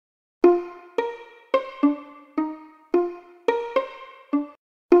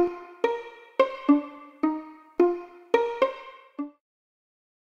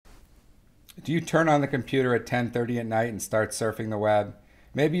Do you turn on the computer at 10:30 at night and start surfing the web?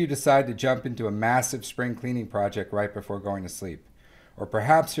 Maybe you decide to jump into a massive spring cleaning project right before going to sleep. Or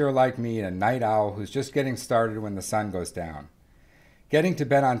perhaps you're like me, a night owl who's just getting started when the sun goes down. Getting to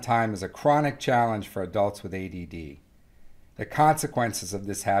bed on time is a chronic challenge for adults with ADD. The consequences of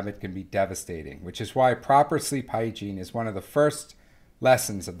this habit can be devastating, which is why proper sleep hygiene is one of the first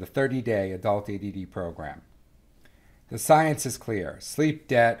lessons of the 30-day adult ADD program. The science is clear. Sleep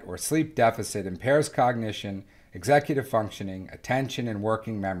debt or sleep deficit impairs cognition, executive functioning, attention, and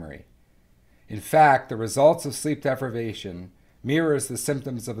working memory. In fact, the results of sleep deprivation mirrors the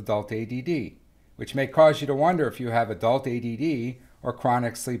symptoms of adult ADD, which may cause you to wonder if you have adult ADD or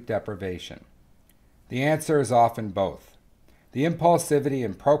chronic sleep deprivation. The answer is often both. The impulsivity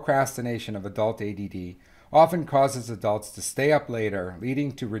and procrastination of adult ADD often causes adults to stay up later,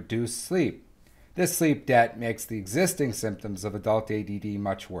 leading to reduced sleep. This sleep debt makes the existing symptoms of adult ADD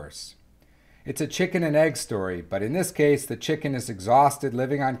much worse. It's a chicken and egg story, but in this case, the chicken is exhausted,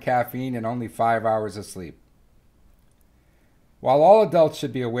 living on caffeine and only 5 hours of sleep. While all adults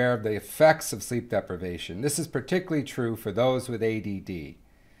should be aware of the effects of sleep deprivation, this is particularly true for those with ADD.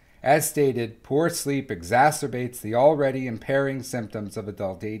 As stated, poor sleep exacerbates the already impairing symptoms of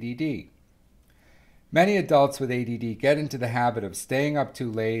adult ADD. Many adults with ADD get into the habit of staying up too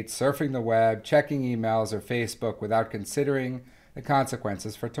late, surfing the web, checking emails or Facebook without considering the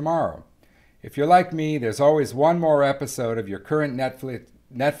consequences for tomorrow. If you're like me, there's always one more episode of your current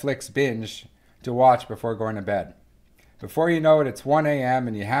Netflix binge to watch before going to bed. Before you know it, it's 1 a.m.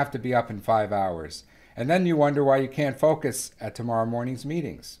 and you have to be up in 5 hours. And then you wonder why you can't focus at tomorrow morning's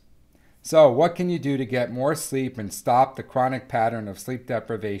meetings. So, what can you do to get more sleep and stop the chronic pattern of sleep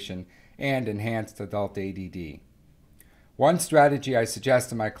deprivation and enhanced adult ADD? One strategy I suggest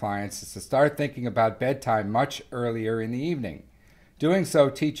to my clients is to start thinking about bedtime much earlier in the evening. Doing so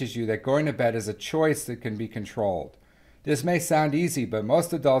teaches you that going to bed is a choice that can be controlled. This may sound easy, but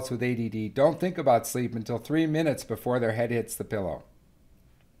most adults with ADD don't think about sleep until 3 minutes before their head hits the pillow.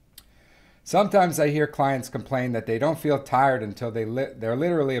 Sometimes I hear clients complain that they don't feel tired until they're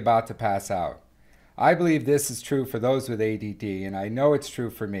literally about to pass out. I believe this is true for those with ADD, and I know it's true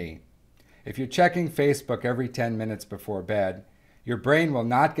for me. If you're checking Facebook every 10 minutes before bed, your brain will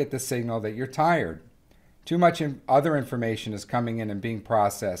not get the signal that you're tired. Too much other information is coming in and being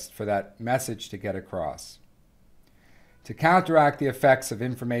processed for that message to get across. To counteract the effects of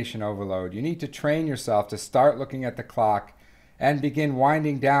information overload, you need to train yourself to start looking at the clock and begin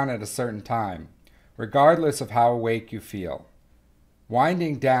winding down at a certain time, regardless of how awake you feel.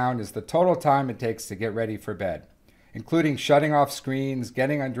 Winding down is the total time it takes to get ready for bed, including shutting off screens,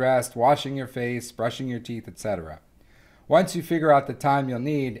 getting undressed, washing your face, brushing your teeth, etc. Once you figure out the time you'll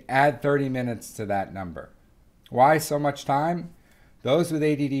need, add 30 minutes to that number. Why so much time? Those with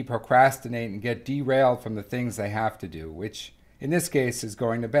ADD procrastinate and get derailed from the things they have to do, which in this case is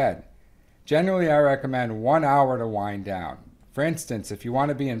going to bed. Generally, I recommend 1 hour to wind down. For instance, if you want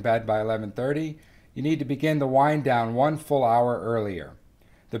to be in bed by 11:30, you need to begin the wind down 1 full hour earlier.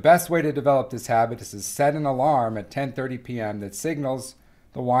 The best way to develop this habit is to set an alarm at 10:30 p.m. that signals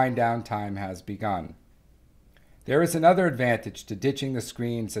the wind down time has begun. There is another advantage to ditching the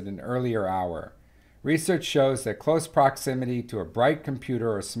screens at an earlier hour. Research shows that close proximity to a bright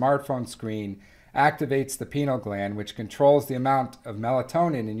computer or smartphone screen activates the pineal gland, which controls the amount of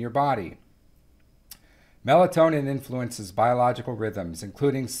melatonin in your body. Melatonin influences biological rhythms,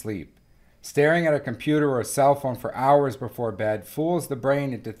 including sleep. Staring at a computer or a cell phone for hours before bed fools the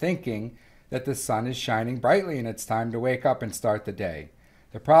brain into thinking that the sun is shining brightly and it's time to wake up and start the day.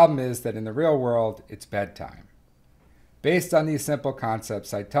 The problem is that in the real world, it's bedtime. Based on these simple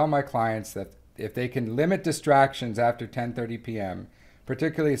concepts, I tell my clients that if they can limit distractions after 10:30 p.m.,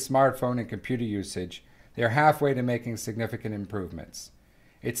 particularly smartphone and computer usage, they're halfway to making significant improvements.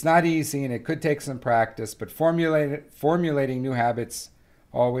 It's not easy and it could take some practice, but formulating new habits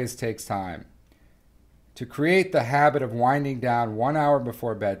always takes time. To create the habit of winding down 1 hour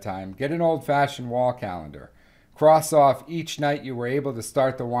before bedtime, get an old-fashioned wall calendar. Cross off each night you were able to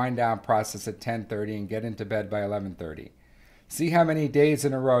start the wind down process at 10:30 and get into bed by 11:30. See how many days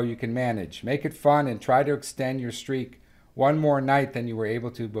in a row you can manage. Make it fun and try to extend your streak one more night than you were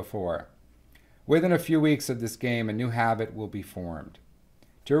able to before. Within a few weeks of this game, a new habit will be formed.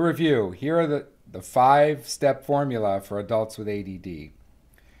 To review, here are the 5-step formula for adults with ADD.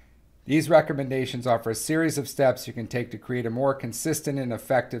 These recommendations offer a series of steps you can take to create a more consistent and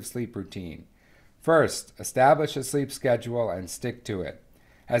effective sleep routine. First, establish a sleep schedule and stick to it.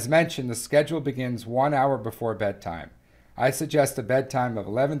 As mentioned, the schedule begins 1 hour before bedtime. I suggest a bedtime of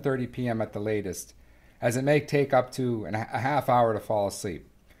 11:30 p.m. at the latest, as it may take up to a half hour to fall asleep.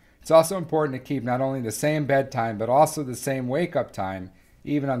 It's also important to keep not only the same bedtime, but also the same wake-up time,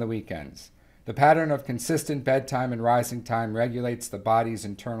 even on the weekends. The pattern of consistent bedtime and rising time regulates the body's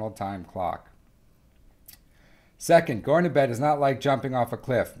internal time clock. Second, going to bed is not like jumping off a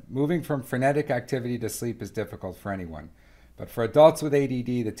cliff. Moving from frenetic activity to sleep is difficult for anyone. But for adults with ADD,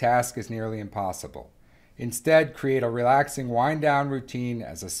 the task is nearly impossible. Instead, create a relaxing wind-down routine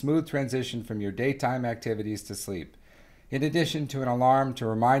as a smooth transition from your daytime activities to sleep. In addition to an alarm to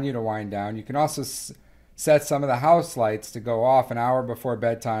remind you to wind down, you can also set some of the house lights to go off an hour before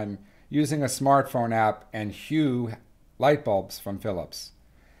bedtime using a smartphone app and Hue light bulbs from Philips.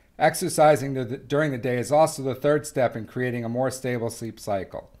 Exercising during the day is also the third step in creating a more stable sleep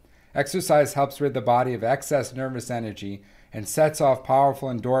cycle. Exercise helps rid the body of excess nervous energy and sets off powerful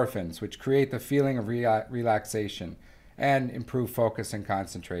endorphins, which create the feeling of relaxation and improve focus and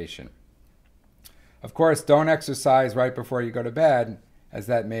concentration. Of course, don't exercise right before you go to bed, as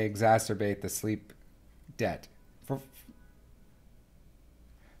that may exacerbate the sleep debt.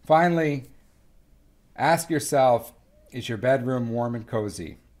 Finally, ask yourself, is your bedroom warm and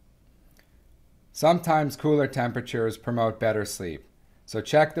cozy? Sometimes cooler temperatures promote better sleep. So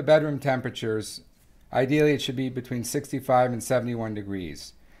check the bedroom temperatures. Ideally, it should be between 65 and 71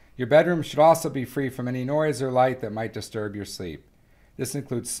 degrees. Your bedroom should also be free from any noise or light that might disturb your sleep. This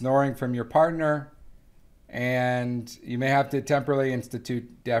includes snoring from your partner, and you may have to temporarily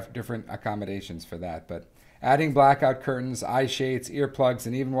institute different accommodations for that. But adding blackout curtains, eye shades, earplugs,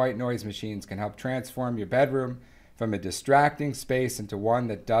 and even white noise machines can help transform your bedroom from a distracting space into one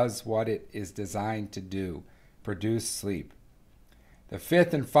that does what it is designed to do, produce sleep. The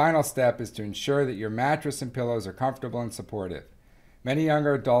fifth and final step is to ensure that your mattress and pillows are comfortable and supportive. Many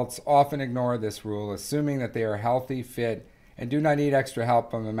younger adults often ignore this rule, assuming that they are healthy, fit, and do not need extra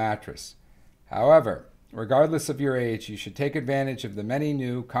help from a mattress. However, regardless of your age, you should take advantage of the many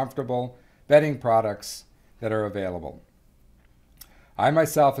new, comfortable bedding products that are available. I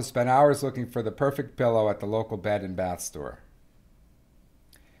myself have spent hours looking for the perfect pillow at the local bed and bath store.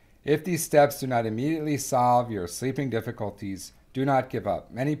 If these steps do not immediately solve your sleeping difficulties, do not give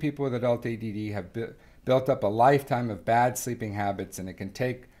up. Many people with adult ADD have built up a lifetime of bad sleeping habits, and it can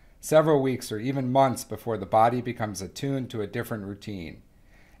take several weeks or even months before the body becomes attuned to a different routine.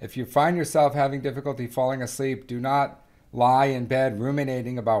 If you find yourself having difficulty falling asleep, do not lie in bed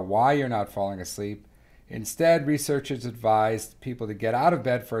ruminating about why you're not falling asleep. Instead, researchers advised people to get out of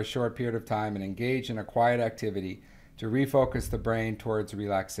bed for a short period of time and engage in a quiet activity to refocus the brain towards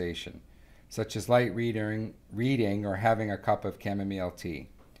relaxation, such as light reading or having a cup of chamomile tea.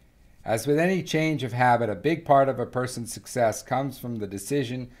 As with any change of habit, a big part of a person's success comes from the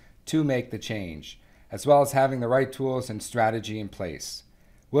decision to make the change, as well as having the right tools and strategy in place.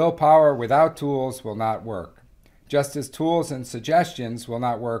 Willpower without tools will not work, just as tools and suggestions will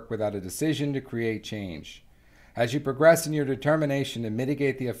not work without a decision to create change. As you progress in your determination to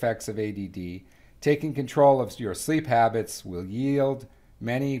mitigate the effects of ADD, taking control of your sleep habits will yield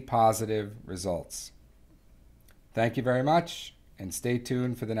many positive results. Thank you very much, and stay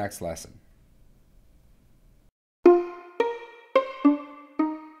tuned for the next lesson.